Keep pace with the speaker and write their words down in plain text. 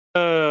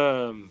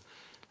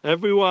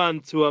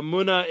Everyone, to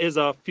Emuna is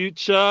our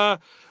future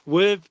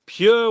with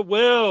pure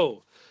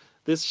will.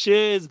 This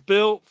share is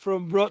built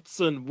from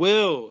Rotzen.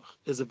 Will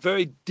is a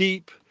very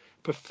deep,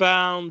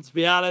 profound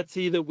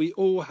reality that we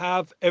all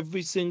have.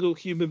 Every single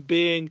human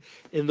being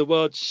in the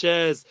world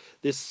shares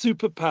this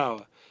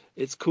superpower.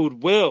 It's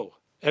called will.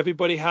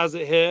 Everybody has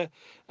it here.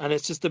 And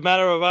it's just a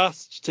matter of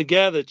us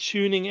together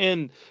tuning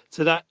in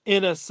to that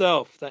inner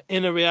self, that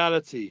inner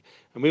reality.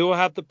 And we all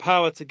have the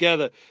power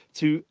together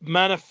to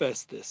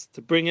manifest this,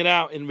 to bring it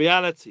out in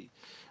reality.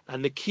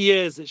 And the key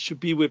is it should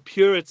be with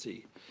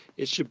purity.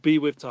 It should be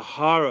with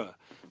Tahara.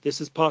 This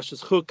is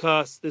Parshas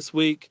Chukas this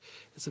week.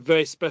 It's a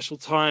very special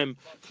time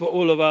for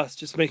all of us,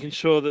 just making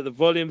sure that the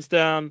volume's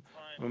down.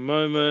 A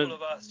moment.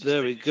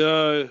 There we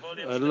go.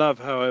 I love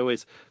how I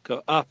always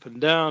go up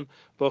and down.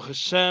 Baruch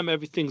Hashem,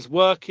 everything's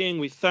working.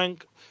 We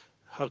thank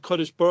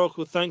HaKadosh Baruch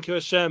Hu, thank you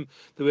Hashem,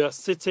 that we are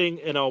sitting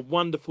in our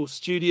wonderful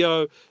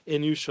studio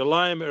in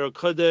Yerushalayim, Eretz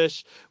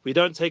Kodesh. We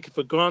don't take it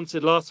for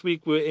granted. Last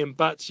week we were in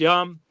Bat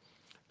Yam,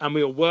 and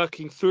we are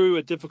working through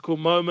a difficult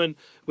moment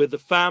with the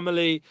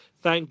family.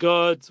 Thank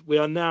God we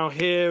are now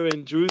here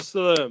in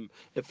Jerusalem.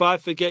 If I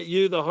forget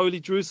you, the holy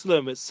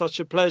Jerusalem, it's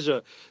such a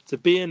pleasure to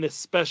be in this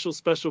special,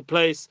 special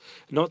place,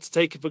 not to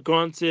take it for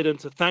granted, and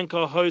to thank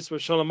our host,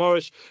 Rav Shalom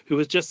Orish, who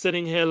was just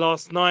sitting here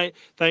last night.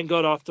 Thank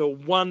God after a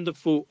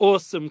wonderful,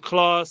 awesome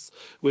class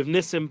with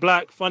Nissim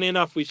Black. Funny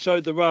enough, we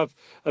showed the Rav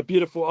a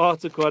beautiful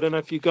article. I don't know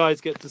if you guys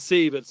get to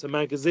see, but it's a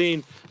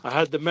magazine. I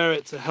had the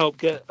merit to help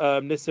get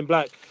Nissim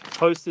Black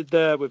posted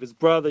there with his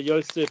brother,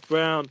 Yosef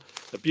Brown,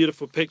 a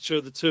beautiful picture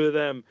of the two of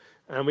them.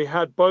 And we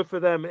had both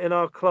of them in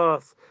our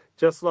class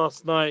just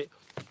last night.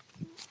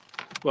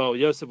 Well,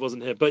 Yosef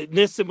wasn't here, but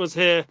Nissim was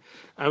here,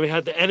 and we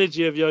had the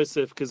energy of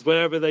Yosef, because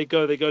wherever they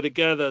go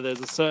together. There's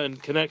a certain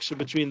connection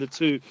between the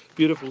two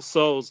beautiful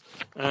souls,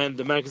 and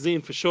the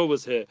magazine for sure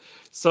was here.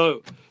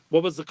 So,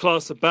 what was the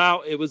class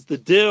about? It was the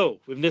deal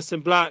with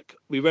Nissim Black.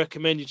 We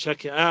recommend you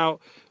check it out.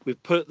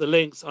 We've put the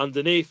links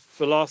underneath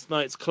for last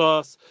night's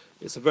class.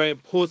 It's a very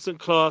important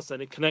class,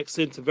 and it connects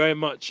into very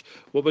much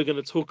what we're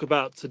going to talk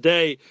about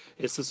today.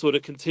 It's a sort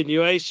of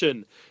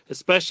continuation,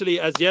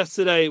 especially as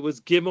yesterday was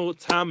Gimel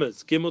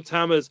Tammuz. Gimel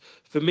Tammuz,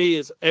 for me,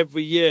 is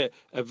every year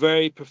a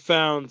very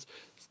profound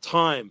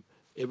time.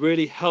 It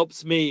really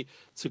helps me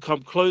to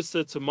come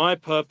closer to my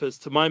purpose,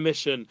 to my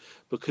mission,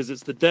 because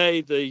it's the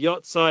day, the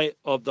Yotzai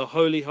of the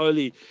Holy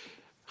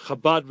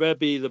Chabad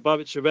Rebbe, the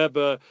Bavitcher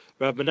Rebbe,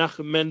 Rav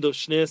Menachem Mendel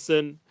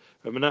Schneerson,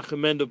 Rav Menachem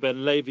Mendel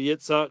ben Levi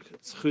Yitzhak,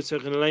 Zchus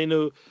Yechon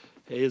Aleinu,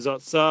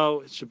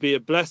 Yizatzal. It should be a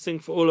blessing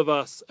for all of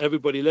us,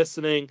 everybody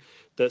listening,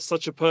 that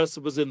such a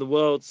person was in the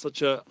world,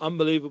 such an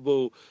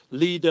unbelievable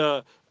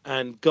leader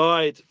and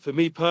guide. For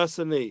me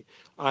personally,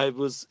 I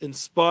was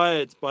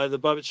inspired by the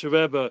Bavitcher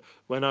Rebbe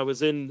when I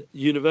was in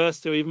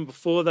university, or even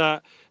before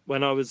that,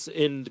 when I was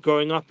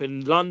growing up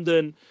in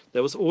London.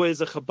 There was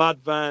always a Chabad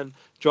van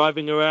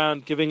driving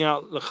around, giving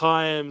out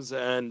l'chaims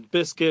and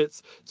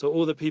biscuits to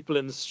all the people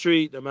in the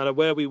street, no matter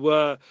where we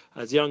were,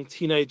 as young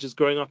teenagers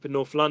growing up in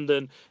North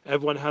London.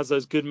 Everyone has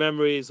those good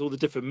memories, all the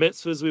different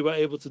mitzvahs we were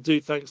able to do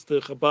thanks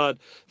to Chabad,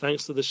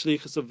 thanks to the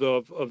shlichus of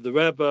the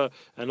Rebbe,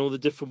 and all the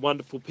different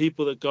wonderful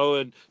people that go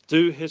and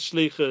do his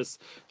shlichus.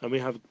 And we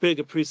have a big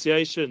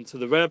appreciation to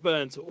the Rebbe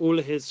and to all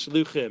of his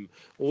shluchim,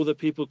 all the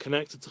people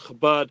connected to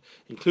Chabad,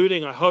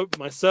 including, I hope,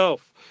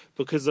 myself,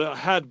 because I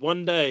had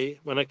one day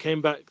when I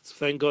came back,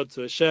 thank God,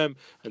 to Hashem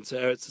and to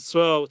Eretz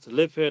Yisrael, to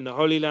live here in the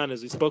Holy Land,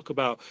 as we spoke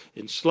about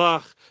in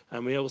Shlach,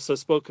 and we also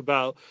spoke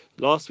about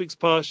last week's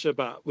Parsha,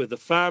 about with the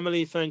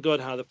family, thank God,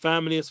 how the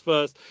family is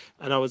first.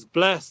 And I was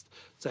blessed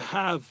to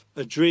have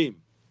a dream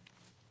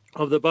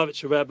of the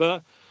Bavitcher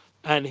Rebbe,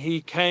 and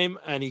he came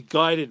and he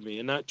guided me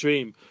in that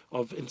dream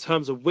in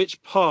terms of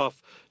which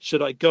path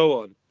should I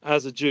go on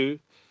as a Jew,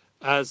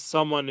 as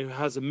someone who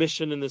has a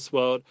mission in this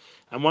world.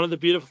 And one of the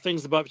beautiful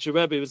things about Bavitcher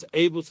Rebbe, he was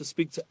able to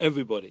speak to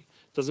everybody.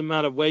 Doesn't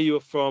matter where you are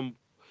from,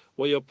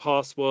 what your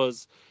past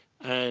was,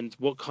 and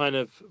what kind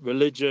of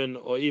religion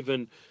or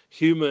even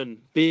human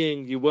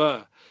being you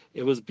were.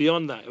 It was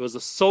beyond that. It was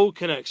a soul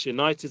connection,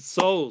 united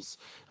souls.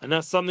 And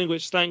that's something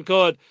which, thank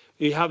God,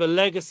 we have a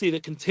legacy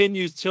that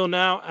continues till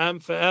now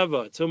and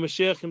forever, till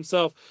Mashiach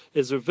himself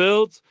is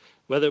revealed,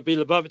 whether it be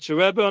Lubavitcher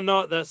Rebbe or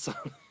not. That's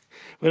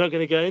we're not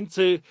going to go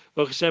into.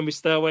 Baruch Hashem, we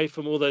stay away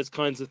from all those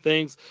kinds of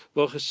things.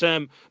 Baruch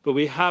Hashem, but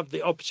we have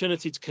the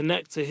opportunity to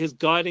connect to his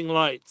guiding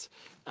light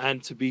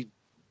and to be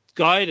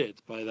guided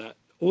by that,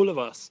 all of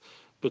us,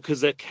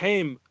 because there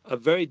came a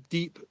very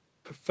deep,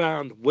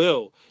 profound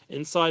will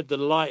inside the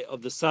light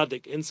of the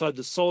Tzaddik, inside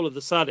the soul of the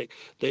Tzaddik,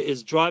 that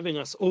is driving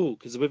us all.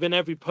 Because within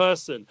every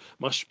person,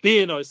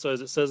 mashpi'in also,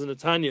 as it says in the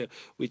Tanya,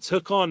 we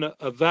took on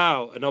a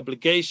vow, an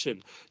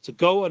obligation to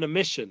go on a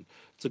mission,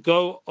 to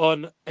go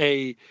on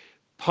a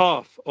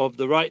path of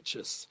the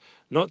righteous,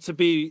 not to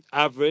be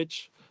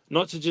average,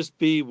 not to just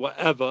be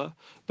whatever,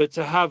 but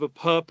to have a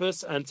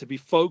purpose and to be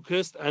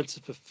focused and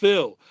to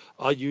fulfill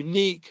our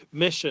unique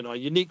mission, our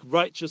unique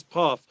righteous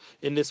path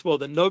in this world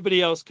that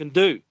nobody else can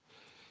do.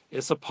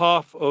 It's a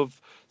path of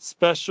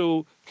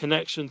special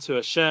connection to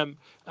Hashem,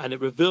 and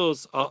it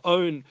reveals our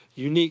own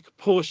unique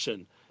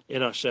portion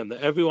in Hashem,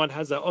 that everyone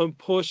has their own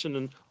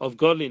portion of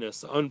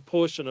godliness, their own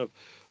portion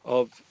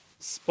of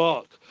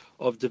spark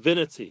of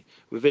divinity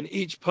within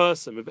each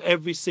person, with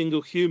every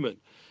single human.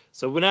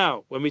 So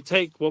now, when we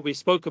take what we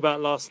spoke about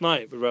last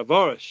night with Rav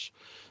Orish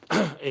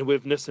and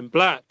with Nissim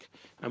Black,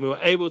 and we were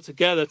able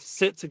together to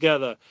sit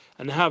together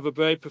and have a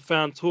very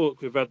profound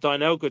talk with Rav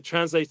Dain Elgood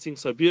translating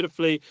so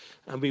beautifully,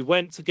 and we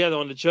went together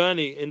on a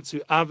journey into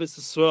Ahavas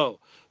Yisrael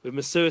with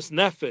Mesiras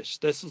Nefesh.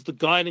 This was the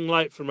guiding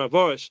light from Rav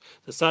Orish,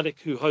 the tzaddik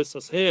who hosts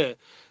us here,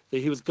 that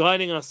he was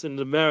guiding us in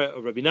the merit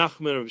of Rabbi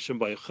Nachman, Rabbi Shimon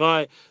Bar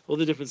Yochai, all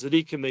the different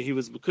tzaddikim that he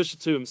was Mekusha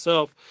to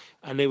himself,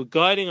 and they were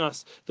guiding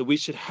us that we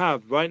should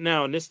have, right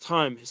now in this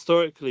time,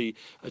 historically,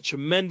 a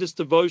tremendous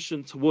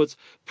devotion towards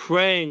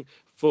praying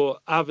for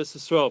Ahavas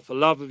Yisrael, for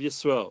love of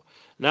Yisrael.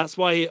 And that's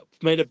why he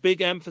made a big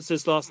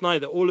emphasis last night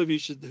that all of you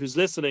who's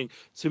listening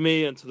to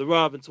me and to the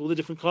Rav and to all the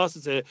different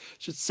classes here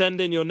should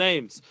send in your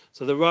names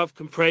so the Rav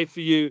can pray for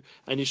you,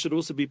 and you should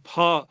also be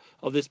part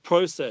of this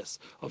process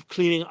of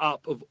cleaning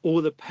up of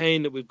all the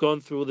pain that we've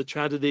gone through, all the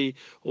tragedy,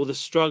 all the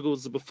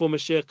struggles. Before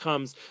Mashiach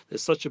comes,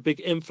 there's such a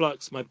big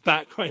influx. My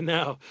back right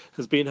now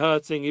has been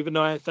hurting, even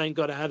though I thank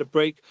God I had a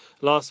break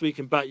last week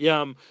in Bat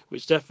Yam,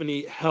 which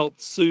definitely helped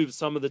soothe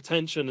some of the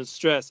tension and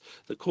stress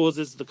that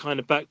causes the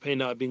kind of back pain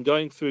that I've been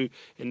going through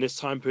in this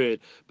time period.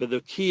 But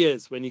the key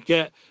is, when you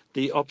get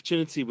the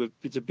opportunity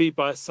to be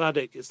by a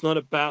tzaddik, it's not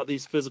about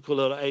these physical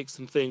little aches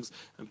and things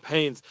and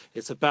pains.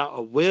 It's about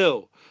a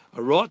will,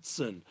 a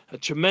rotzen, a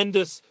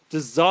tremendous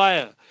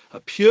desire, a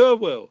pure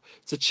will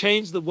to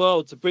change the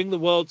world, to bring the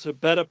world to a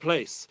better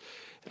place.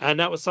 And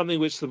that was something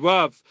which the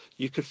Rav,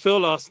 you could feel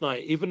last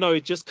night, even though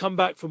he'd just come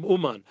back from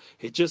Uman.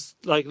 He just,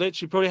 literally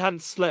probably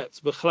hadn't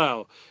slept,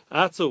 b'chlau,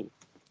 at all.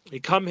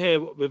 He come here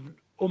with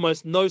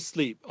almost no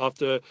sleep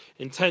after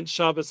intense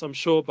Shabbos, I'm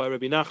sure, by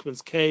Rabbi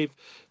Nachman's cave,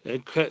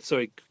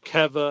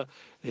 kever,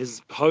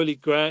 his holy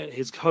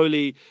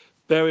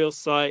burial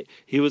site.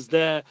 He was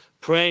there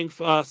praying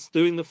for us,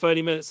 doing the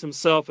 30 minutes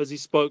himself, as he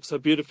spoke so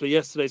beautifully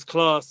yesterday's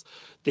class,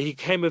 that he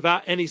came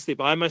without any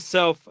sleep. I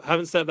myself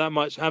haven't slept that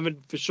much,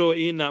 haven't for sure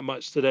eaten that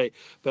much today,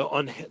 but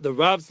on the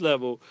Rav's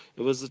level,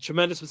 it was a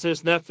tremendous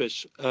Mesiras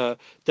Nefesh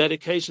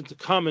dedication to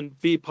come and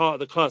be part of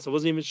the class. I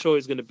wasn't even sure he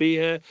was going to be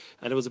here,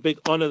 and it was a big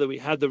honor that we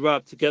had the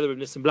Rav together with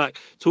Nissim Black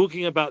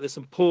talking about this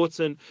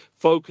important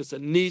focus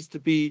that needs to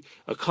be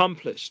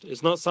accomplished.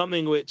 It's not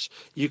something which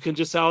you can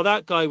just say, oh,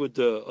 that guy would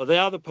do it, or the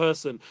other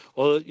person,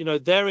 or,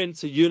 they're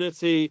into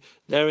unity,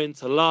 they're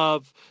into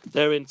love,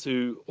 they're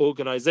into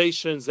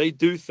organizations, they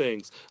do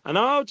things, and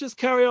I'll just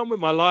carry on with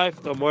my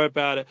life, don't worry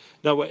about it.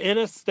 No, we're in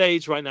a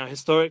stage right now,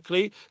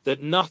 historically,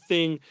 that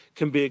nothing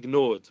can be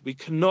ignored. We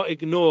cannot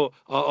ignore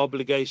our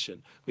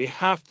obligation. We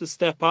have to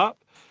step up,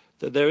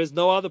 that there is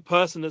no other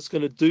person that's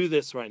going to do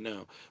this right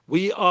now.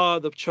 We are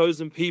the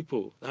chosen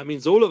people. That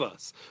means all of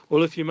us,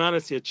 all of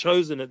humanity are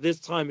chosen at this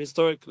time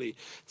historically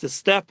to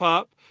step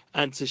up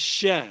and to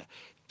share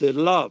the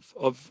love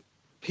of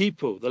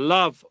people, the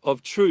love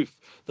of truth,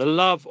 the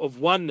love of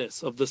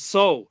oneness, of the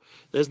soul.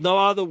 There's no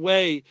other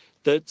way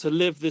to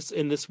live this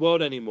in this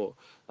world anymore.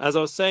 As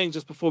I was saying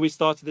just before we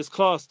started this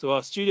class to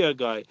our studio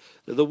guy,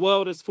 that the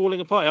world is falling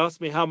apart. He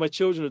asked me how my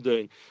children are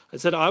doing. I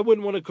said, I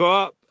wouldn't want to grow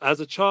up as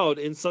a child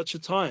in such a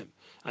time.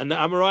 And the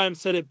Amoraim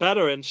said it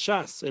better in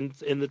Shas,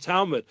 in the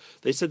Talmud.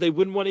 They said they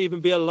wouldn't want to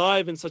even be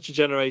alive in such a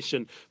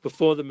generation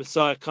before the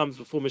Messiah comes,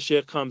 before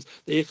Mashiach comes,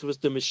 the Ichvus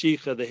de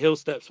Mashiach, the hill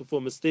steps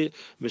before Mashiach,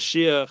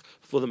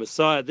 before the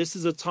Messiah. This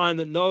is a time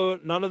that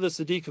none of the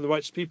Tzaddikim, the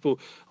righteous people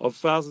of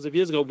thousands of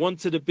years ago,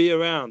 wanted to be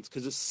around,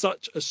 because it's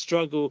such a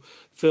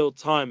struggle-filled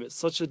time. It's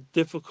such a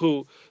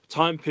difficult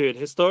time period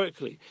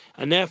historically.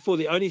 And therefore,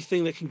 the only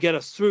thing that can get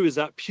us through is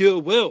that pure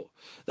will,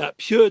 that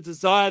pure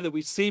desire that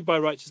we see by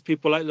righteous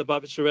people like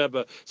Lubavitcher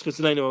Rebbe,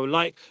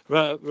 like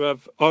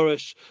Rav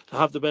Orish, to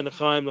have the Ben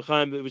Chaim,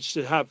 which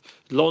should have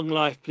long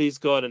life, please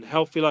God, and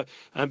healthy life,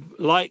 and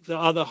like the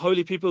other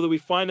holy people that we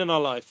find in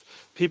our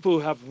life, people who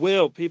have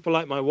will, people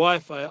like my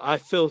wife, I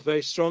feel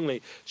very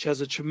strongly, she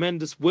has a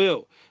tremendous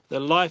will. Their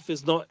life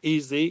is not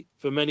easy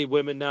for many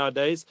women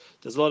nowadays.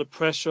 There's a lot of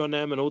pressure on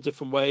them in all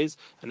different ways,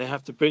 and they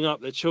have to bring up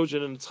their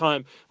children in a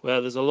time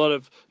where there's a lot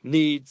of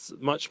needs,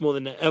 much more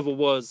than there ever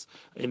was,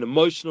 in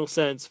emotional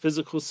sense,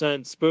 physical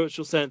sense,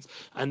 spiritual sense,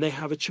 and they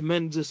have a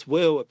tremendous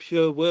will, a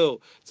pure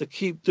will, to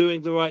keep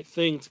doing the right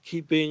thing, to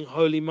keep being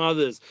holy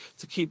mothers,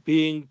 to keep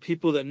being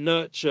people that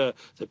nurture,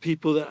 the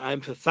people that are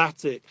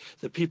empathetic,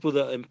 the people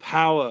that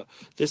empower.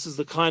 This is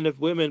the kind of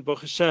women,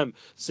 Baruch Hashem,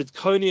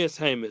 Sidkonius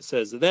Haim, it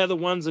says, they're the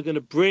ones that are going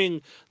to bring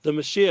the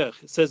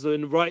Mashiach. It says that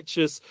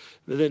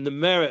in the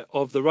merit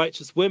of the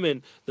righteous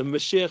women, the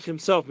Mashiach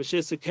himself,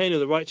 Mashiach Sekenu,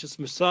 the righteous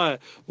Messiah,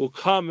 will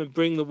come and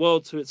bring the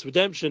world to its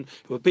redemption.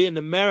 It will be in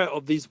the merit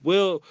of the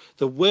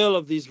will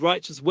of these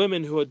righteous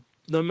women who are,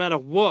 no matter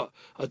what,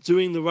 are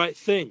doing the right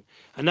thing.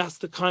 And that's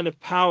the kind of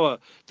power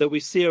that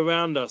we see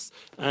around us.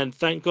 And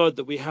thank God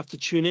that we have to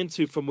tune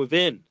into from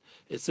within.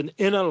 It's an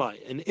inner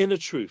light, an inner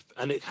truth,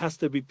 and it has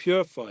to be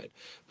purified,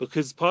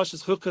 because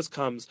Parshas Chukas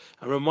comes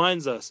and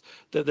reminds us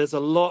that there's a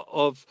lot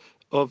of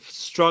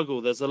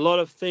struggle. There's a lot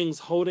of things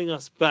holding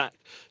us back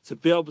to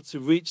be able to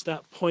reach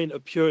that point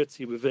of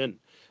purity within.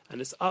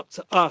 And it's up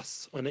to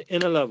us on an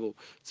inner level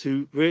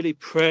to really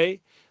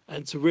pray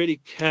and to really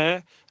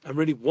care and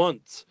really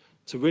want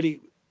to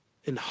really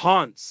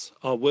enhance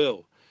our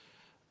will.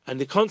 And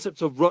the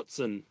concept of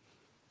rotzen,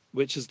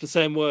 which is the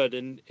same word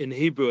in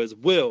Hebrew as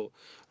will,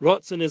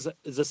 rotzen is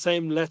the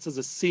same letters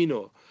as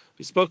sinor.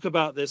 We spoke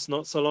about this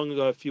not so long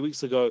ago, a few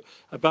weeks ago,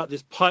 about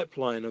this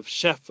pipeline of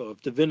shefa,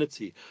 of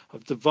divinity,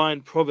 of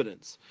divine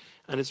providence.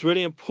 And it's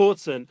really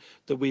important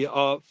that we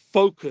are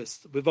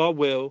focused with our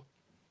will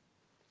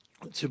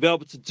to be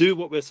able to do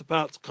what we're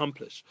about to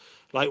accomplish.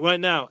 Like right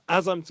now,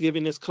 as I'm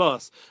giving this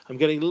class, I'm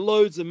getting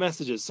loads of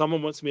messages.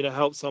 Someone wants me to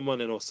help someone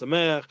in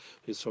Osamer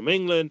who's from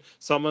England.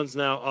 Someone's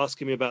now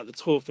asking me about the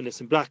Torah Finis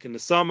in Black in the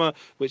summer,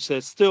 which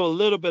there's still a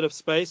little bit of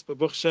space, but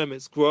Baruch Hashem,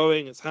 it's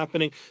growing, it's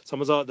happening.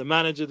 Someone's like, the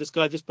manager, this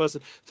guy, this person.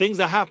 Things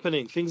are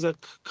happening, things are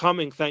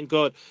coming, thank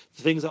God.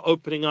 Things are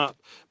opening up.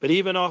 But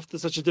even after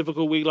such a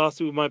difficult week last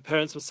week when my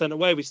parents were sent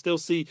away, we still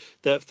see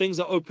that things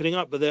are opening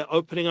up, but they're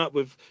opening up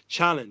with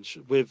challenge,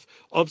 with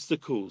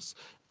obstacles.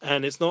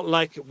 And it's not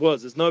like it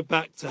was. There's no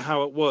back to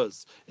how it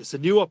was. It's a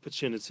new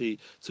opportunity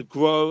to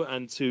grow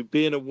and to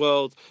be in a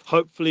world,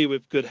 hopefully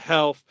with good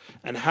health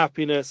and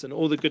happiness and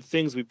all the good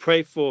things we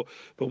pray for.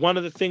 But one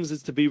of the things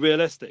is to be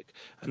realistic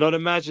and not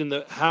imagine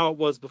that how it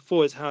was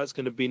before is how it's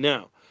going to be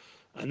now.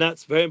 And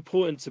that's very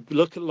important, to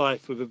look at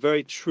life with a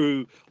very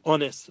true,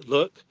 honest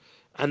look,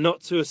 and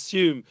not to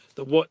assume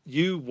that what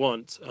you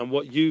want and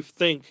what you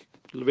think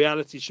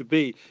reality should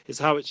be is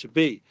how it should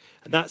be.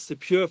 And that's the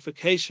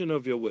purification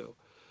of your will.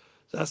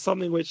 That's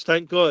something which,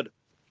 thank God,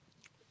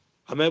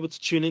 I'm able to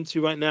tune into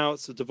right now.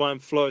 It's a divine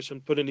flourish. I'm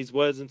putting these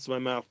words into my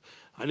mouth.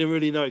 I didn't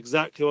really know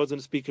exactly what I was going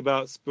to speak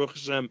about. Baruch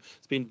Hashem,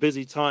 it's been a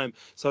busy time.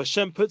 So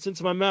Hashem puts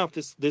into my mouth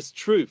this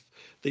truth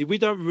that we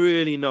don't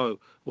really know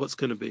what's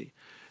going to be.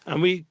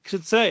 And we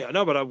could say, I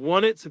know, but I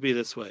want it to be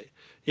this way.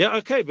 Yeah,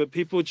 okay, but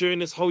people during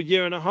this whole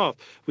year and a half,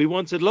 we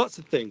wanted lots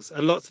of things,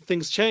 and lots of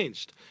things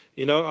changed.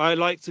 You know, I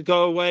like to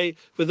go away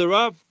with the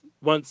Rav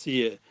once a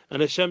year,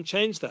 and Hashem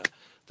changed that.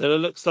 That it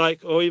looks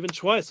like, or even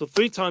twice or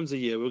 3 times a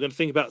year. We're going to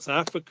think about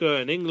South Africa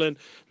and England,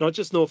 not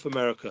just North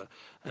America.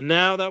 And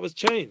now that was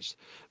changed.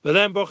 But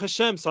then, Baruch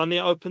Hashem, suddenly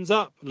it opens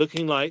up,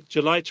 looking like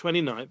July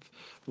 29th.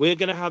 We're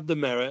going to have the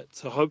merit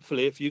to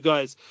hopefully, if you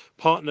guys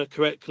partner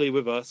correctly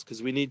with us,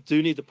 because we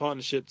do need the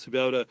partnership to be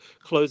able to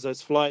close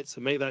those flights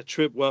and make that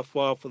trip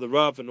worthwhile for the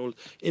Rav and all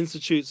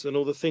institutes and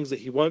all the things that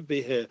he won't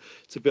be here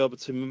to be able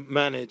to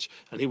manage,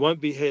 and he won't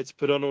be here to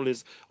put on all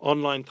his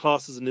online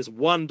classes in this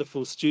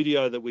wonderful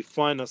studio that we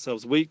find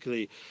ourselves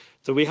weekly.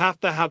 So we have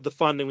to have the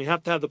funding, we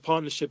have to have the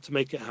partnership to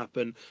make it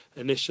happen,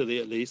 initially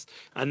at least.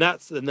 And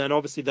then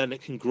obviously then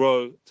it can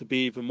grow to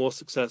be even more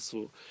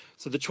successful.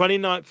 So the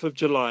 29th of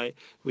July,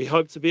 we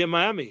hope to be in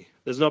Miami.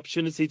 There's an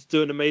opportunity to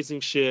do an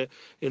amazing share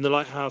in the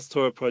Lighthouse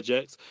Torah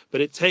project,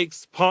 but it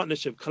takes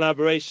partnership,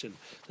 collaboration.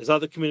 There's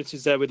other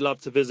communities there we'd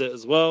love to visit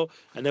as well,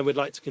 and then we'd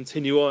like to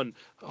continue on,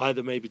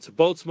 either maybe to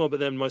Baltimore, but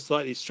then most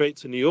likely straight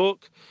to New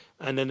York.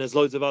 And then there's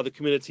loads of other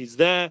communities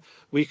there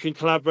we can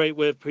collaborate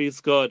with,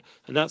 praise God.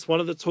 And that's one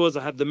of the tours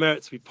I had the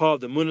merit to be part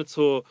of, the Emuna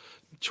Tour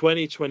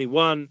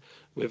 2021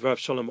 with Rav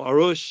Shalom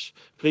Arush.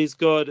 Please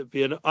God, it'd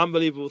be an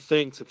unbelievable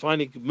thing to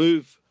finally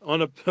move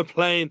on a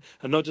plane,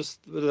 and not just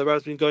the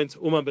Rav's been going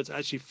to Uman, but to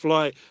actually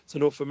fly to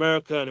North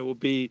America. And it will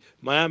be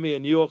Miami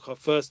and New York, our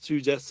first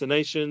 2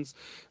 destinations.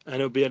 And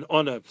it'll be an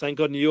honor. Thank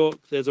God New York,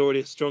 there's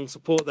already a strong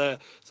support there.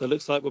 So it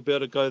looks like we'll be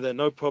able to go there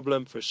no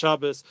problem for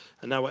Shabbos.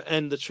 And now we'll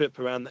end the trip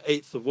around the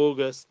 8th of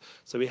August.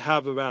 So we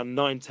have around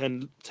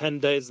 10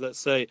 days, let's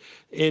say,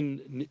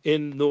 in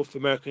North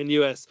America, in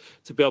US,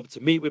 to be able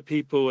to meet with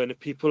people. And if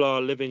people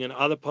are living in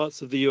other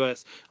parts of the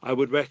US, I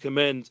would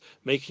recommend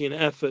making an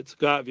effort to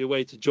go out of your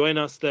way to join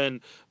us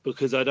then,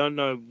 because I don't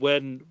know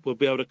when we'll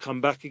be able to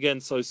come back again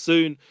so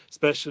soon,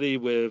 especially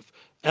with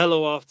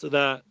Elul after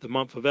that, the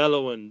month of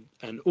Elul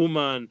and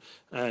Uman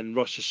and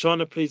Rosh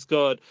Hashanah, please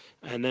God.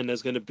 And then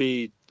there's going to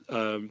be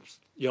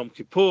Yom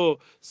Kippur,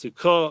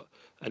 Sukkot,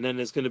 and then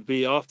there's going to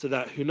be after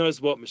that, who knows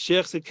what,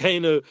 Mashiach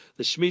Tzidkeinu,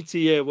 the Shemitah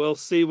year, we'll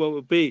see what it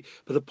will be.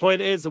 But the point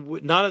is,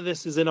 none of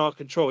this is in our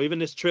control, even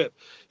this trip,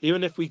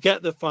 even if we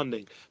get the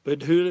funding.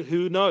 But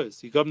who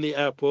knows? You go in the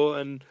airport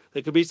and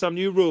there could be some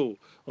new rule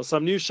or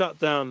some new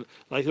shutdown,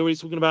 like they're already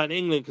talking about in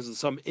England because of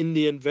some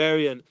Indian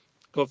variant,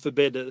 God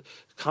forbid,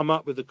 come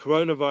up with the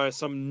coronavirus,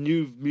 some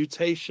new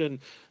mutation,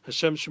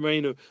 Hashem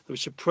Shemreinu, that we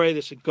should pray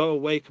they should go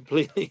away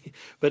completely.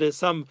 But there's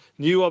some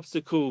new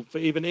obstacle for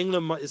even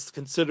England is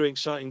considering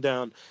shutting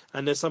down,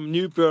 and there's some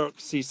new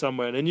bureaucracy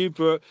somewhere, and a new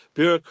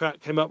bureaucrat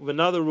came up with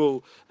another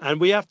rule,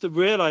 and we have to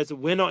realize that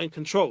we're not in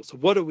control. So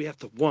what do we have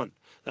to want?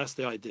 That's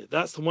the idea.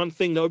 That's the one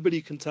thing nobody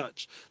can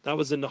touch. That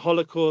was in the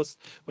Holocaust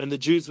when the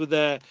Jews were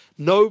there.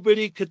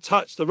 Nobody could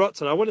touch the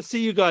Ratzon. I want to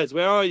see you guys.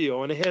 Where are you? I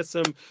want to hear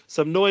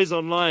some noise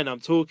online.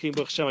 I'm talking,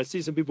 Baruch Hashem. I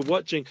see some people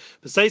watching.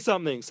 But say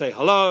something. Say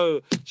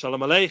hello,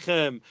 Shalom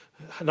Aleichem.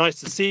 Nice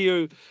to see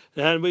you.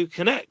 And we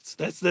connect.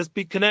 Let's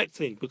be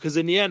connecting, because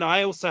in the end,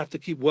 I also have to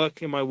keep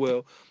working my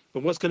will.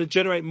 But what's going to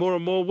generate more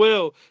and more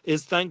will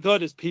is, thank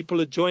God, is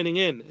people are joining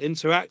in,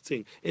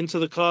 interacting into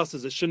the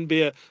classes. It shouldn't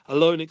be a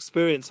lone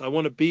experience. I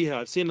want to be here.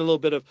 I've seen a little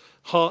bit of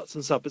hearts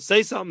and stuff, but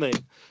say something.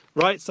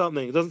 Write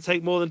something. It doesn't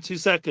take more than 2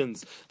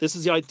 seconds. This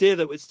is the idea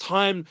that it's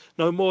time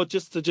no more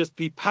just to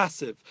be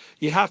passive.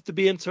 You have to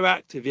be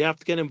interactive. You have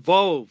to get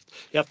involved.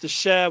 You have to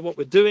share what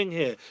we're doing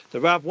here. The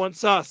Rav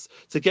wants us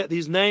to get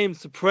these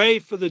names, to pray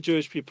for the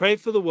Jewish people, pray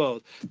for the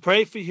world,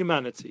 pray for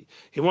humanity.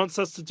 He wants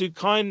us to do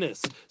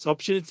kindness. It's an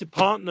opportunity to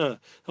partner,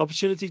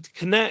 opportunity to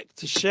connect,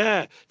 to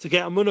share, to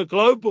get Emuna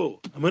global,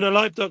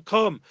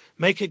 emunalife.com.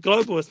 Make it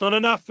global. It's not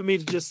enough for me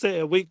to just sit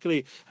here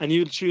weekly and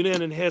you tune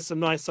in and hear some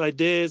nice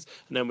ideas,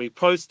 and then we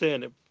post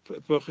it, and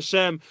Baruch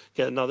Hashem,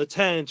 get another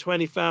 10,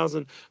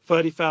 20,000,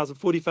 30,000,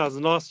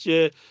 40,000.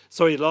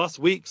 Last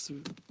week's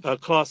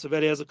class of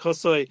Eliezer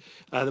Kosoi,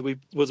 that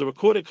was a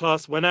recorded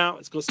class, went out.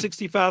 It's got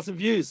 60,000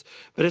 views.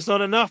 But it's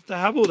not enough to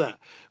have all that.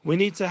 We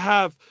need to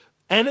have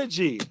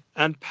energy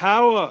and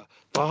power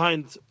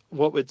behind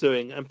what we're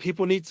doing, and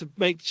people need to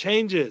make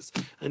changes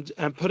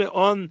and put it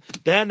on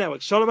their network.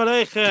 Shalom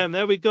Aleichem.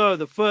 There we go.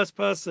 The first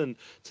person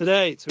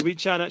today to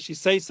reach out and actually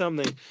say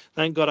something.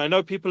 Thank God. I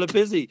know people are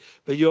busy,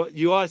 but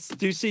I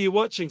do see you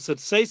watching, so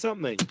say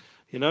something.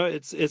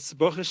 It's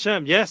Baruch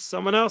Hashem. Yes,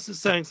 someone else is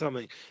saying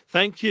something.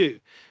 Thank you.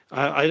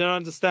 I don't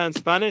understand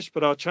Spanish,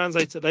 but I'll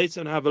translate it later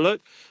and have a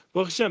look.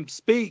 Baruch Hashem,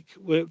 speak.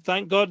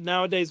 Thank God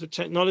nowadays with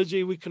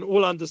technology, we can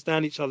all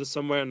understand each other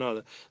somewhere or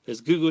another.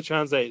 There's Google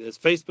Translate, there's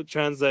Facebook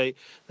Translate,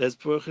 there's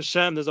Baruch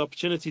Hashem, there's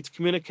opportunity to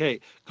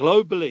communicate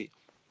globally.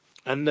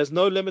 And there's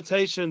no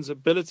limitations,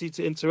 ability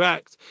to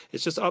interact.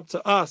 It's just up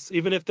to us.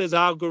 Even if there's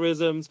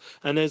algorithms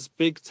and there's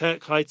big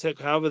tech, high tech,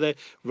 however they're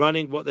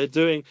running what they're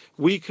doing,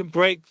 we can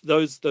break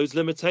those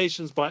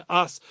limitations by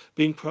us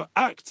being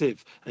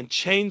proactive and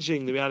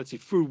changing the reality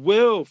through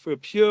a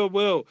pure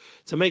will,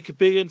 to make a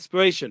big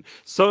inspiration.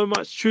 So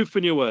much truth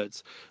in your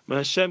words. May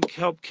Hashem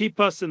help keep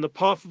us in the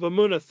path of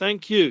Emuna.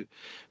 Thank you.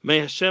 May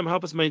Hashem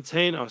help us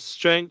maintain our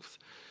strength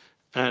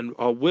and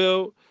our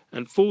will,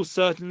 and full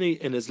certainty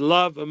in his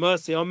love and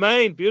mercy.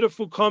 Amen.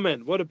 Beautiful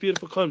comment. What a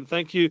beautiful comment.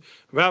 Thank you,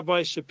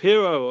 Rabbi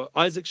Shapiro, or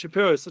Isaac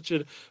Shapiro. Such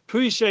an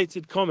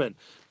appreciated comment.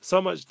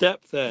 So much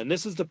depth there. And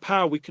this is the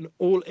power. We can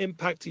all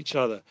impact each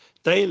other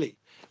daily.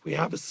 We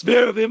have a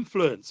sphere of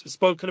influence. We've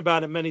spoken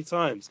about it many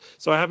times.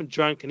 So I haven't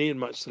drank and eaten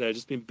much today. I've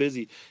just been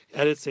busy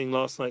editing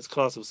last night's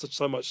class. There was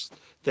so much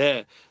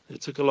there.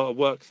 It took a lot of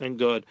work, thank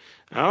God.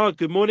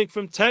 Good morning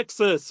from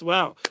Texas.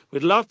 Wow.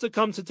 We'd love to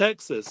come to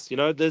Texas.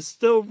 There's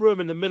still room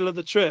in the middle of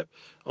the trip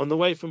on the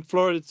way from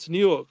Florida to New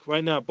York.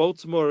 Right now,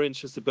 Baltimore are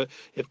interested. But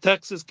if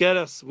Texas get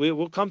us,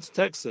 we'll come to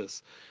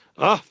Texas.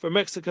 From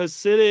Mexico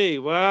City.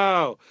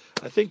 Wow.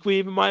 I think we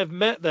even might have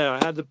met there.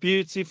 I had the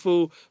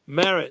beautiful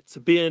merit to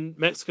be in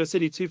Mexico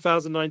City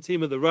 2019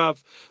 with the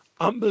Rav.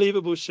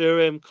 Unbelievable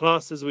shiurim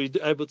classes we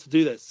were able to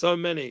do there. So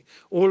many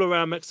all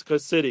around Mexico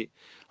City.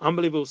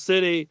 Unbelievable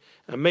city,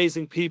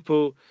 amazing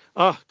people.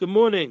 Good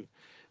morning.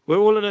 We're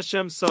all on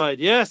Hashem's side.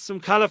 Yes, from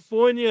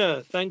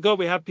California. Thank God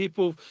we have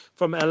people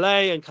from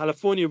LA and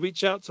California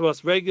reach out to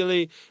us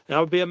regularly. That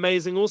would be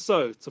amazing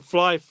also to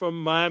fly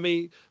from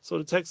Miami. Sort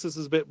of Texas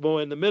is a bit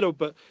more in the middle,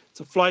 but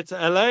to fly to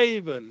LA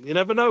even. You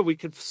never know. We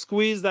could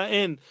squeeze that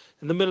in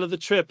the middle of the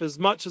trip, as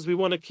much as we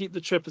want to keep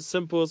the trip as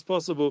simple as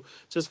possible,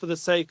 just for the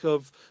sake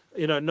of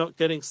not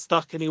getting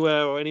stuck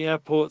anywhere or any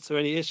airports or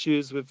any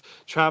issues with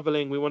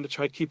traveling. We want to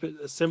try to keep it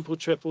a simple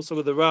trip, also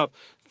with the Rav,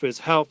 for his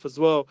health as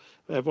well.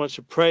 Everyone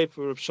should pray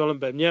for Rav Shalom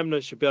Ben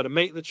Yemna, should be able to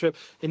make the trip.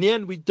 In the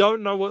end, we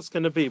don't know what's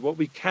going to be. What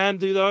we can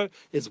do, though,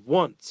 is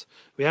want.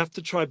 We have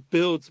to try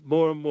build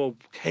more and more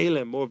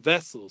kalim, more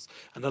vessels.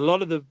 And a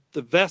lot of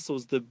the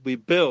vessels that we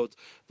build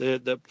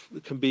that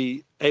can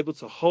be able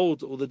to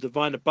hold all the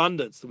divine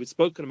abundance that we've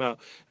spoken about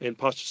in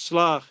Pasha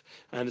Shlach,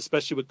 and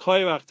especially with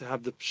Koyrach, to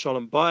have the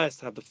Shalom bias,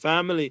 to have the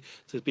family,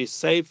 to be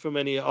saved from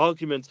any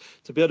arguments,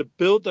 to be able to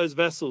build those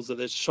vessels,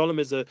 that Shalom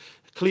is a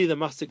Kli, the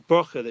Masik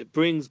Brocha, that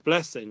brings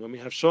blessing when we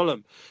have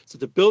Shalom. So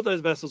to build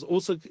those vessels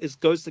also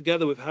goes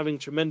together with having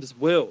tremendous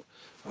will,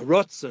 a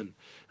Rotzen.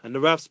 And the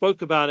Rav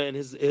spoke about it in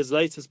his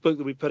latest book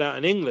that we put out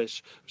in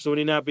English, which has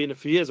only now been a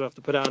few years. We'll have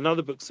to put out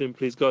another book soon,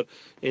 please God,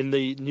 in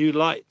the New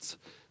Light.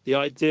 The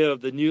idea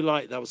of the new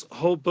light. That was a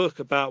whole book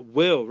about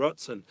will,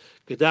 Rotzen.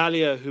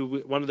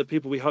 Gedalia, one of the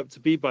people we hope to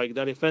be by,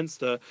 Gedalia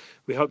Fenster,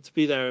 we hope to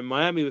be there in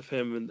Miami with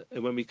him.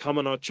 And when we come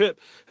on our trip,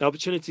 the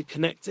opportunity to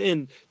connect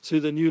in to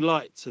the new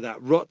light, to that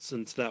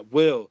Rotzen, to that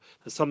will.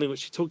 That's something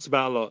which he talks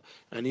about a lot.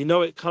 And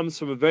it comes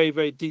from a very,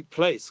 very deep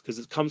place, because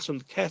it comes from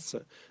the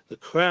Kesser, the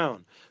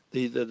crown.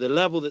 the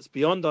level that's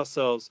beyond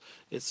ourselves.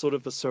 It's sort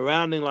of a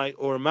surrounding like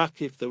Aura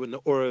Makif, the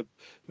Aura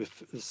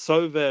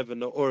Sovev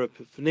and the Aura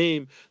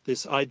Pifnim,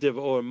 this idea of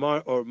Aura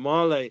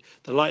Male,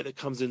 the light that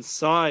comes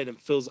inside and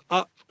fills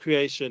up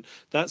creation.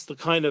 That's the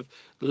kind of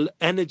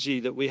energy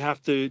that we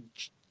have to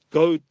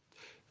go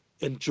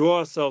and draw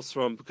ourselves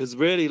from, because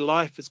really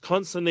life is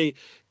constantly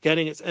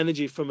getting its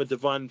energy from a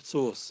divine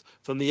source,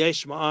 from the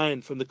Yesh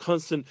Ma'ayin, from the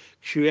constant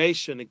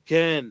creation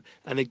again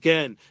and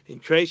again in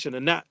creation.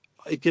 And that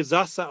it gives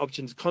us that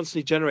option to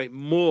constantly generate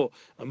more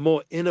and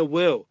more inner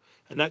will.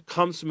 And that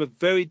comes from a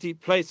very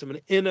deep place, from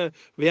an inner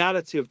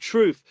reality of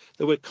truth,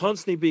 that we're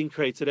constantly being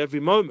created every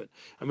moment.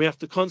 And we have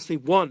to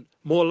constantly want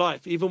more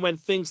life, even when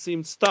things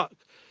seem stuck.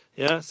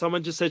 Yeah,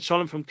 someone just said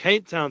Shalom from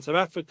Cape Town, South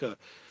Africa.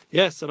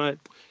 Yes, and I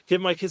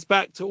give my kiss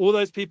back to all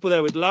those people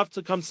there. We'd love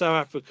to come to South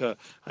Africa.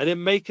 I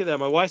didn't make it there.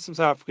 My wife's from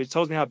South Africa. She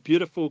tells me how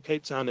beautiful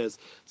Cape Town is.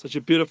 Such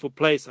a beautiful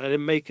place. I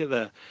didn't make it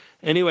there.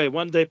 Anyway,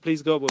 one day,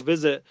 please God, we'll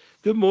visit.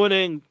 Good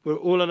morning. We're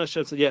all on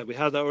Hashem. So yeah, we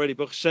had that already.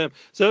 Baruch Hashem.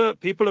 So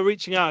people are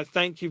reaching out.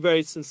 Thank you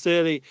very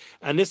sincerely.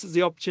 And this is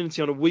the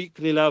opportunity on a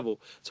weekly level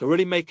to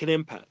really make an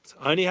impact.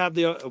 I only have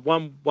the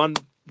one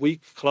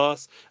week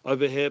class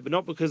over here, but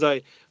not because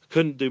I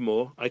couldn't do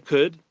more. I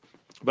could.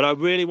 But I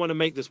really want to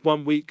make this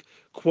 1 week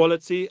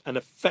quality and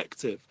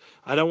effective.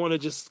 I don't want to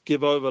just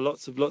give over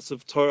lots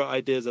of Torah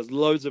ideas. There's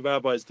loads of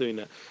rabbis doing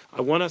that.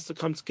 I want us to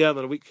come together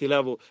on a weekly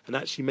level and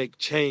actually make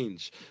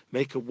change,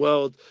 make a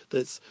world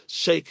that's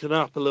shaken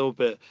up a little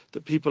bit,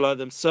 that people are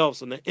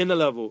themselves on the inner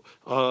level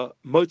are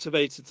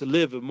motivated to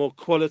live a more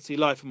quality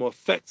life, a more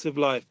effective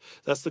life.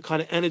 That's the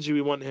kind of energy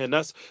we want here. And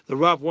that's the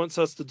Rav wants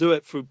us to do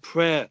it through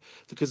prayer,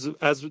 because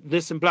as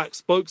Nissim Black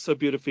spoke so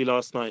beautifully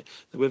last night,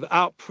 that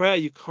without prayer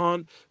you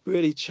can't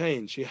really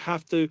change. You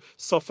have to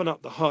soften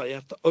up the heart. You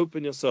have to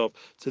open yourself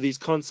to these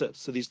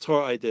concepts, to these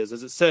Torah ideas.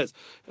 As it says,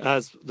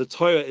 as the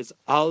Torah is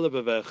al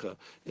lebevecha,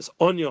 it's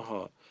on your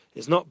heart.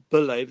 It's not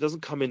believe, it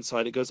doesn't come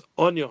inside, it goes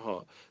on your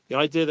heart. The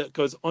idea that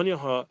goes on your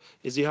heart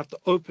is you have to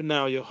open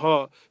now your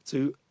heart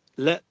to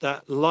let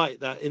that light,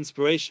 that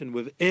inspiration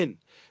within.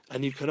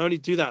 And you can only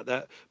do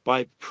that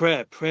by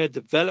prayer. Prayer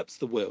develops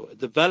the will. It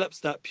develops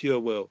that pure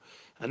will.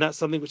 And that's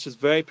something which is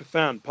very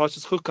profound.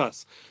 Parshas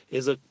Chukas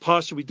is a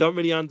parsha we don't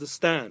really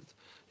understand.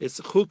 It's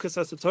Chukas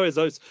HaSatorah, is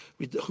those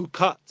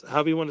Chukat,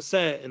 however you want to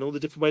say it, in all the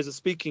different ways of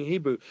speaking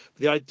Hebrew.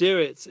 But the idea,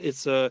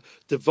 it's a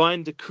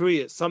divine decree.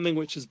 It's something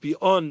which is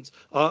beyond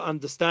our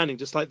understanding,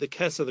 just like the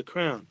Kesser, the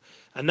crown.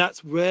 And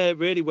that's where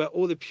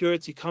all the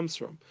purity comes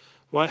from.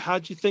 Why? How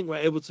do you think we're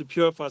able to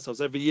purify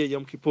ourselves every year,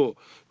 Yom Kippur?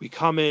 We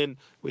come in,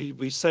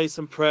 we say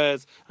some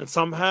prayers, and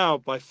somehow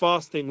by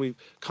fasting we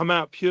come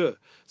out pure.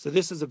 So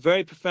this is a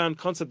very profound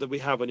concept that we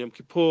have on Yom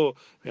Kippur.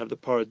 We have the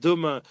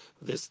paraduma,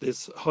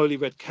 this holy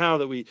red cow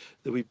that we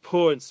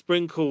pour and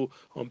sprinkle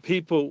on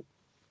people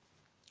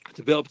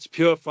to be able to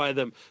purify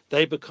them.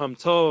 They become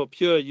Torah,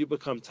 pure, you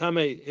become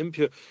Tameh,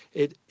 impure.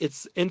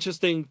 It's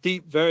interesting,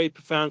 deep, very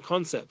profound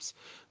concepts.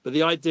 But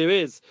the idea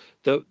is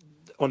that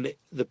on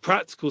the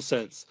practical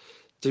sense,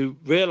 to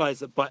realize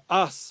that by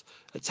us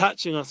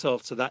attaching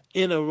ourselves to that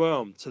inner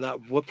realm, to that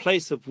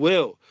place of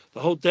will, the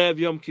whole day of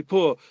Yom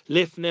Kippur,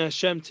 Lifnei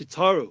Hashem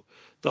Titaru,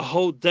 the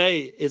whole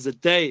day is a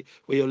day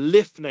where you're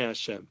Lifnei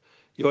Hashem.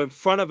 You're in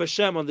front of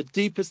Hashem on the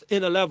deepest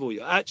inner level.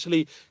 You're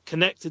actually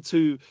connected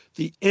to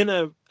the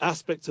inner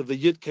aspect of the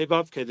Yud Kei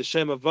Vav Kei, the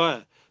Shem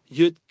Havaya.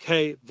 Yud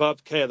Kei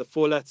Vav Kei are the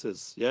 4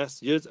 letters. Yes,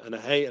 Yud and a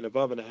Hey and a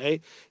Vav and a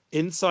Hey.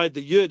 Inside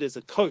the Yud is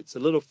a coat, a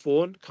little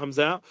fawn comes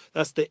out.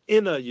 That's the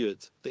inner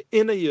Yud. The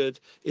inner Yud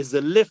is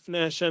the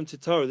Lifnei Hashem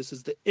Titaru. This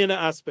is the inner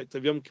aspect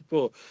of Yom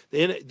Kippur.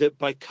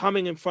 By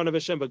coming in front of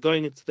Hashem, by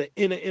going into the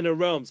inner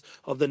realms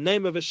of the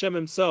name of Hashem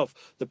Himself,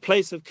 the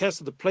place of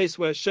Kesed, the place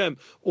where Hashem,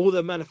 all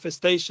the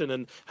manifestation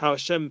and how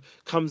Hashem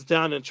comes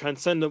down in a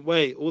transcendent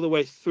way, all the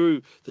way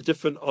through the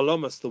different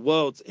olamas, the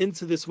worlds,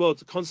 into this world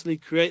to constantly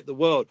create the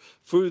world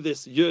through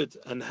this Yud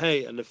and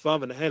Hey and the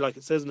Vav and the Hey, like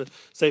it says in the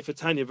Sefer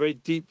Tanya, very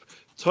deep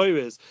Torah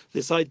is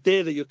this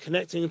idea that you're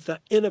connecting into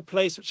that inner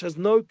place which has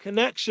no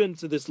connection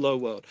to this low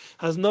world,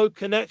 has no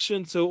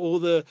connection to all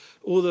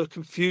the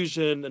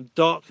confusion and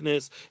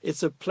darkness.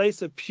 It's a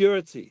place of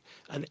purity,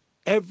 and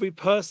every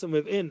person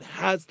within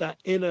has that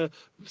inner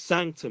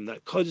sanctum,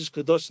 that Kodesh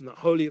Kadoshim, that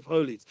Holy of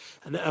Holies.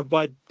 And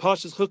by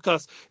Parshas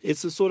Chukas,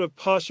 it's a sort of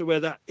Parsha where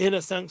that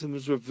inner sanctum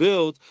is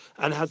revealed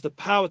and has the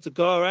power to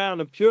go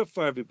around and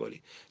purify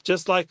everybody.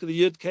 Just like the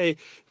Yud Kei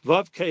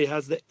Vav Kei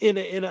has the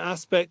inner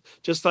aspect,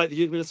 just like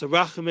the Yud Midas of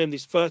Rachamim,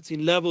 these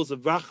 13 levels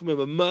of Rachamim,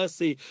 of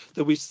mercy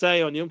that we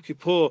say on Yom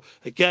Kippur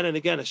again and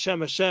again,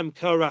 Hashem, Hashem,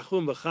 Kel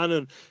Rachum,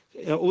 V'chanun,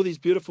 all these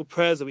beautiful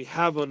prayers that we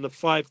have on the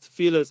 5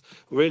 tefillahs,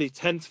 really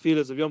 10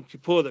 tefillahs of Yom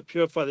Kippur that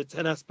purify the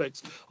 10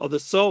 aspects of the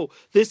soul.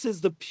 This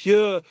is the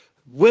pure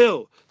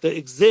will that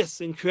exists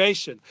in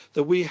creation,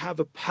 that we have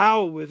a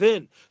power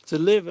within to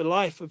live a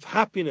life of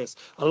happiness,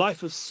 a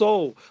life of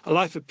soul, a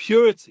life of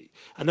purity.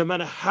 And no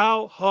matter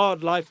how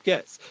hard life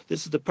gets,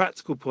 this is the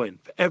practical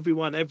point for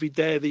everyone, every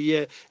day of the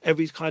year,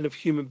 every kind of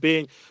human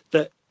being,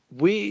 that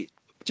we,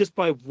 just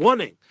by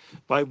wanting,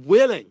 by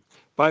willing,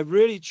 by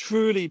really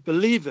truly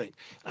believing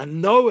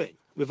and knowing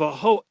with our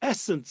whole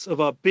essence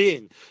of our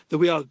being that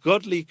we are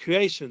godly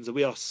creations, that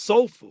we are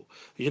soulful,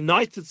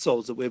 united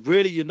souls, that we're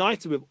really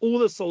united with all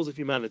the souls of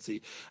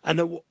humanity,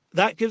 and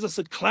that gives us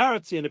a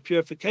clarity and a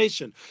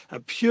purification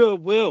and pure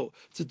will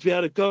to be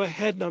able to go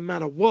ahead no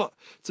matter what,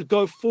 to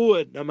go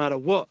forward no matter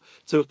what,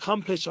 to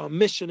accomplish our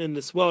mission in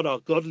this world, our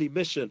godly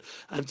mission,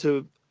 and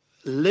to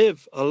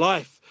live a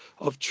life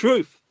of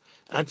truth,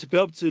 and to be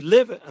able to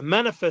live it and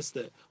manifest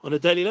it on a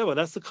daily level.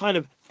 That's the kind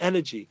of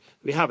energy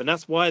we have. And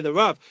that's why the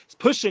Rav is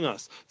pushing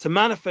us to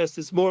manifest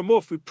this more and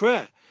more through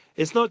prayer.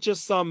 It's not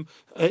just some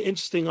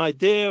interesting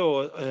idea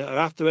or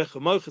after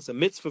Echamochas, a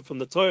mitzvah from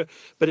the Torah,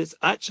 but it's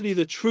actually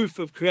the truth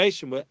of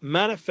creation. We're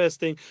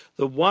manifesting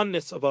the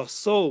oneness of our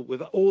soul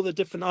with all the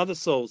different other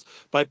souls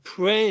by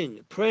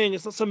praying. Praying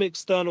is not some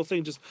external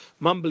thing, just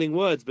mumbling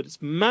words, but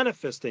it's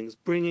manifesting, it's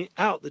bringing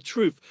out the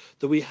truth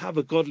that we have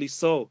a godly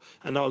soul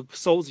and our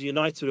souls are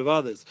united with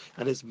others,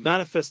 and it's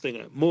manifesting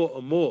it more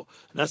and more.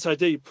 And that's how I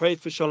do. You pray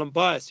for Shalom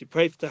Bayis, you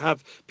pray to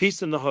have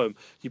peace in the home,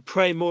 you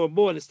pray more and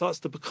more, and it starts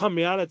to become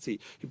reality.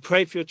 You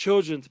pray for your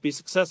children to be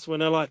successful in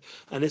their life,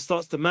 and it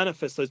starts to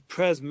manifest. Those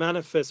prayers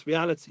manifest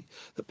reality.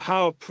 The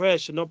power of prayer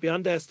should not be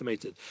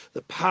underestimated.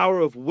 The power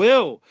of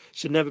will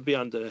should never be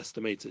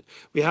underestimated.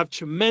 We have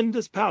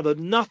tremendous power that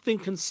nothing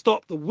can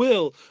stop the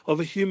will of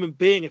a human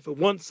being if it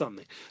wants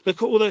something.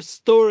 Look at all those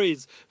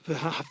stories,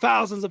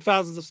 thousands and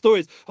thousands of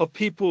stories of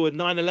people in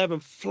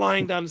 9/11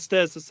 flying down the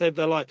stairs to save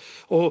their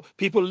life, or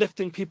people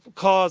lifting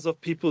cars off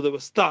people that were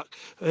stuck,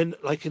 in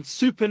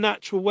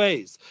supernatural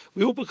ways.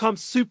 We all become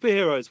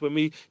superheroes when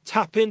we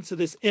tap into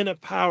this inner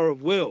power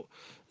of will.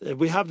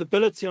 We have the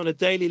ability on a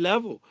daily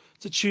level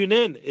to tune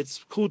in.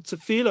 It's called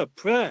tefillah,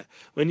 prayer.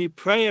 When you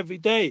pray every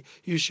day,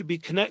 you should be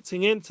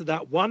connecting into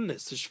that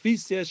oneness.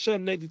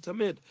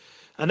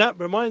 And that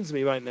reminds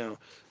me right now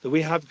that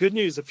we have good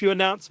news, a few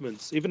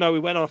announcements, even though we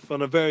went off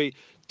on a very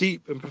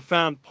deep and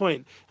profound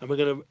point, and we're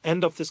going to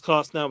end off this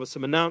class now with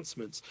some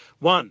announcements.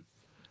 One,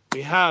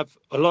 we have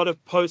a lot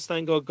of posts,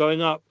 thank God,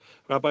 going up.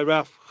 Rabbi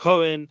Ralph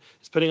Cohen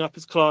is putting up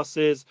his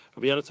classes.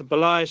 Rabbi Yonatan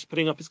Balai is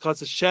putting up his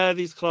classes. Share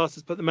these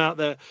classes, put them out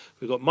there.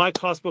 We've got my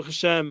class, Baruch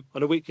Hashem,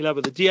 on a weekly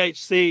level. The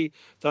DHC,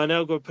 Diane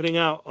Elgar, putting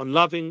out on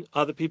loving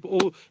other people.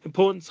 All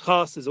important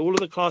classes. All of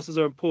the classes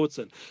are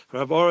important.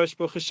 Rabbi Orish,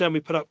 Baruch Hashem,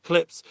 we put up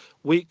clips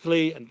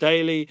weekly and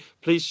daily.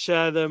 Please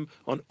share them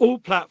on all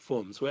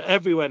platforms. We're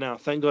everywhere now,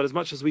 thank God, as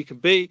much as we can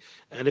be.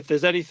 And if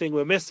there's anything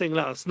we're missing,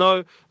 let us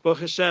know,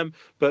 Baruch Hashem.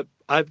 But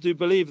I do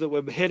believe that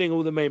we're hitting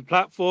all the main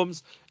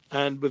platforms,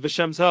 and with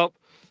Hashem's help.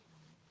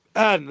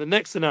 And the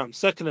next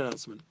second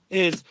announcement,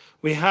 is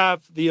we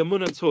have the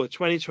Emuna Tour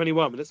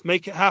 2021. Let's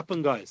make it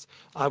happen, guys.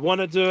 I want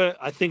to do it.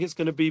 I think it's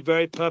going to be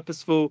very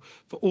purposeful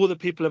for all the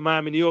people in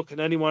Miami, New York, and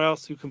anyone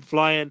else who can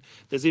fly in.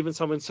 There's even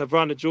someone in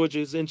Savannah, Georgia,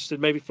 who's interested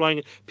maybe flying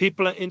in.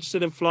 People are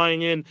interested in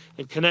flying in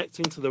and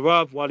connecting to the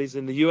Rav while he's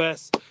in the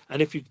US.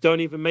 And if you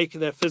don't even make it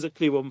there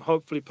physically, we'll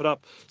hopefully put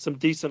up some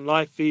decent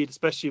live feed,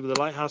 especially with the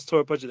Lighthouse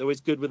Torah Project. They're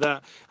always good with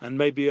that. And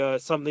maybe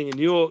something in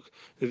New York.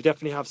 We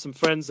definitely have some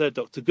friends there,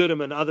 Dr.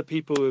 Goodham and other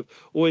people who've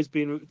always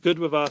been good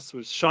with us,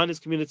 with Shiner's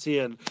community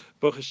and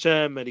Baruch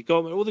Hashem, Eddie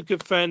Goldman, all the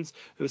good friends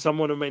who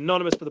someone who remain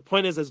anonymous. But the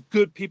point is, there's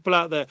good people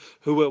out there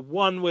who we're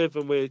one with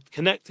and we're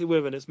connected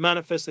with, and it's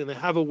manifesting. They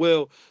have a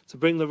will to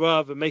bring the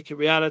Rav and make it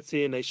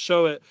reality, and they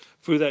show it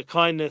through their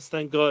kindness,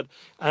 thank God.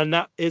 And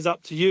that is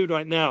up to you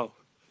right now.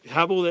 You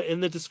have all that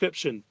in the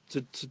description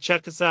to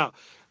check us out.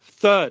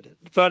 Third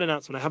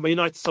announcement, I have my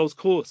United Souls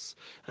course,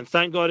 and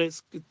thank God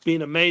it's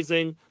been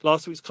amazing.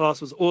 Last week's class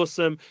was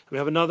awesome, and we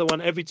have another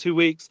one every 2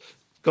 weeks.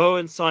 Go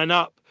and sign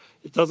up.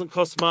 It doesn't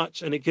cost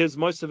much, and it gives,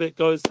 most of it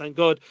goes, thank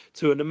God,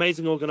 to an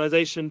amazing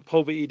organization,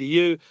 Pulver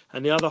EDU,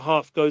 and the other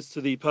half goes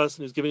to the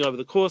person who's giving over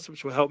the course,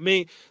 which will help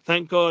me,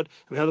 thank God.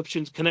 And we have the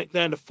opportunity to connect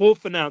there. And the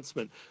fourth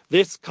announcement,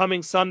 this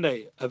coming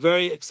Sunday, a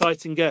very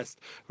exciting guest,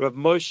 Rav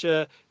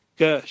Moshe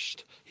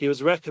Gersht. He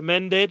was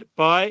recommended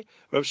by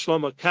Rav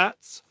Shlomo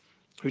Katz,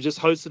 who just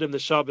hosted him the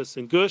Shabbos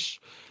in Gush,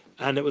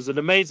 and it was an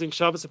amazing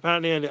Shabbos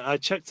apparently, and I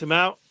checked him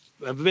out,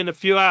 and within a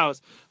few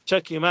hours,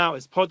 checking him out,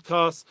 his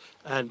podcast,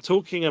 and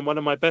talking, and one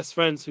of my best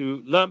friends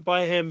who learnt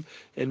by him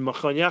in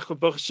Machon Yaakov,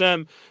 Baruch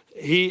Hashem,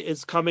 he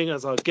is coming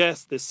as our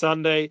guest this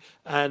Sunday,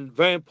 and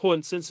very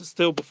important, since it's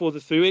still before the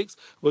 3 weeks,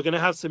 we're going to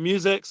have some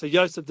music. So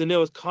Yosef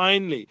Daniel has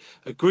kindly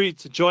agreed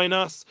to join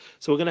us,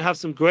 so we're going to have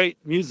some great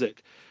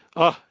music.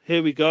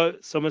 Here we go.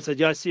 Someone said,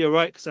 yeah, I see you're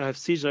right, because I have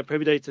seizure and I pray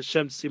every day to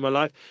Hashem to see my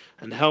life,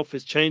 and health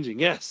is changing.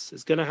 Yes,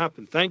 it's going to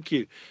happen. Thank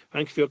you.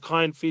 Thank you for your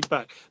kind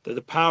feedback, that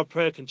the power of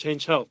prayer can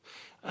change health.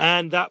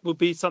 And that will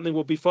be something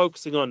we'll be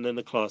focusing on in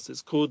the class.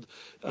 It's called,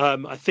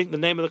 I think the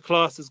name of the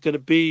class is going to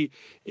be,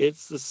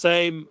 it's the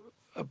same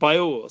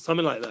Bayo or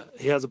something like that.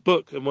 He has a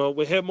book, and we'll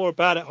hear more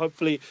about it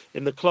hopefully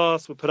in the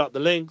class. We'll put up the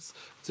links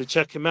to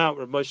check him out,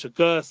 Rav Moshe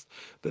Gerst.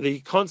 But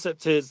the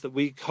concept is that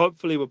we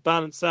hopefully will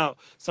balance out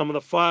some of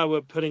the fire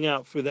we're putting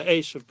out through the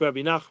Aish of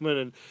Rabbi Nachman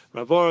and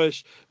Rav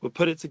Orish. We'll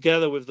put it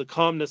together with the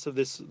calmness of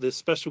this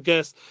special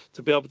guest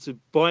to be able to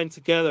bind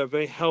together a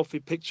very healthy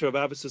picture of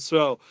Abbas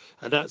Yisrael.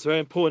 And that's very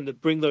important to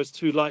bring those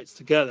two lights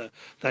together.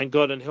 Thank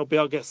God. And he'll be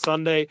our guest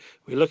Sunday.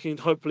 We're looking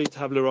hopefully to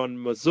have Liron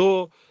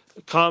Mazur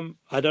come.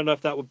 I don't know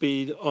if that would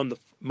be on the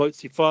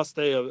Motzi fast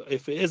day or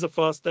if it is a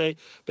fast day,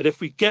 but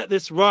if we get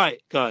this right,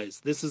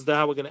 guys, this is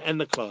how we're going to end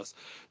the class.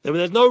 Then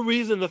there's no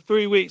reason the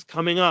 3 weeks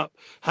coming up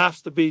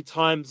has to be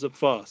times of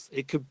fast.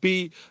 It could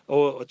be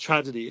or a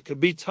tragedy. It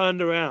could be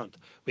turned around.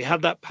 We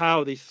have that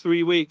power. These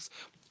 3 weeks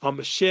are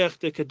Mashiach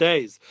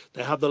Dekadeis.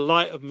 They have the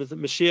light of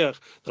Mashiach,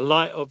 the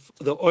light of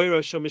the Oiro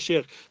of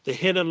Mashiach, the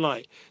hidden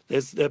light.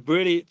 There's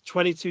really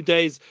 22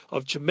 days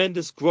of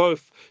tremendous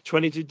growth,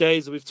 22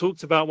 days that we've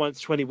talked about once,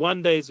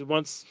 21 days we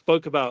once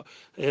spoke about,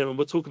 and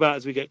we'll talk about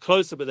as we get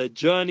closer, but they're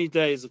journey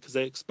days because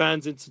it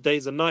expands into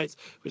days and nights,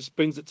 which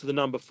brings it to the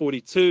number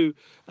 42,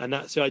 and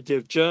that's the idea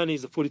of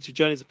journeys, the 42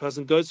 journeys a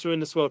person goes through in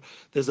this world.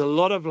 There's a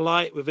lot of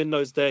light within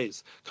those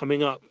days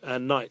coming up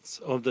and nights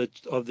of the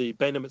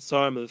Bein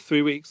HaMitzarim of the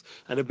 3 weeks,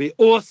 and it'd be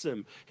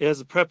awesome.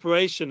 Here's a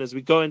preparation as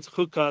we go into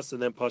Chukas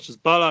and then Parshas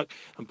Balak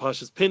and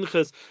Parshas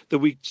Pinchas, that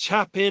we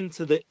chap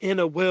into the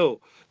inner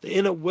will. The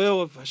inner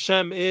will of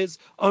Hashem is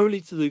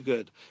only to do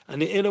good.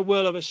 And the inner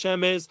will of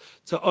Hashem is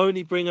to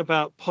only bring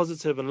about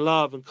positive and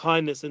love and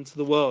kindness into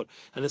the world.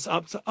 And it's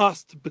up to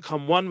us to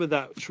become one with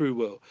that true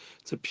will,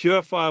 to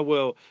purify our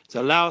will,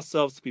 to allow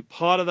ourselves to be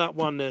part of that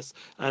oneness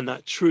and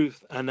that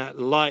truth and that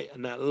light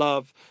and that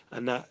love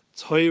and that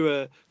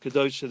Torah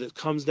Kedosha that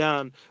comes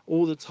down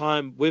all the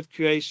time with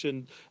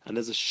creation, and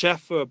there's a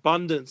shefa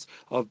abundance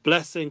of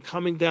blessing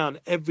coming down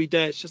every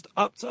day. It's just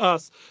up to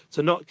us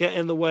to not get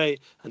in the way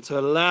and to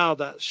allow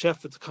that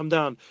shefa to come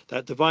down,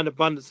 that divine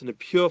abundance in a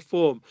pure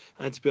form,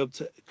 and to be able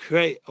to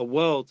create a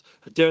world,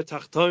 a Dera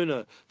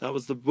Tachtona. That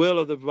was the will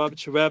of the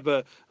Lubavitcher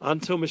Rebbe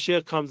until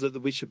Mashiach comes, that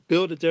we should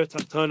build a Dera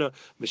Tachtona,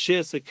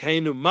 Mashiach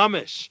Sekeinu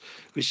Mamish.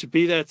 We should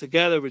be there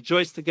together,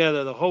 rejoice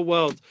together, the whole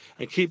world,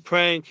 and keep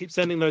praying, keep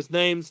sending those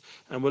names.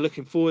 And we're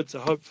looking forward to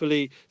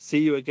hopefully see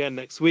you again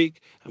next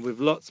week, and with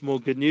lots more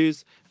good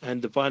news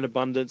and divine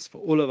abundance for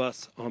all of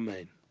us.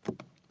 Amen.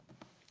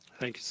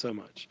 Thank you so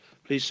much.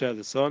 Please share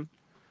this on.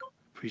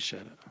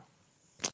 Appreciate it.